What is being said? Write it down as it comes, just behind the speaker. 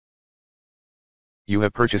You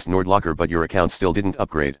have purchased NordLocker but your account still didn't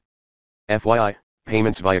upgrade. FYI,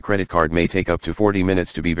 payments via credit card may take up to 40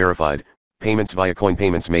 minutes to be verified, payments via coin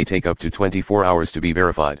payments may take up to 24 hours to be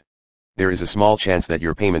verified. There is a small chance that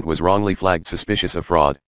your payment was wrongly flagged suspicious of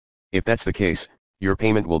fraud. If that's the case, your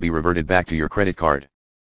payment will be reverted back to your credit card.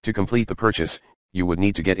 To complete the purchase, you would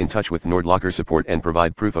need to get in touch with NordLocker support and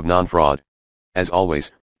provide proof of non-fraud. As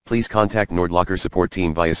always, please contact NordLocker support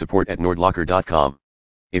team via support@nordlocker.com.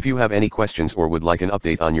 If you have any questions or would like an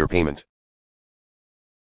update on your payment,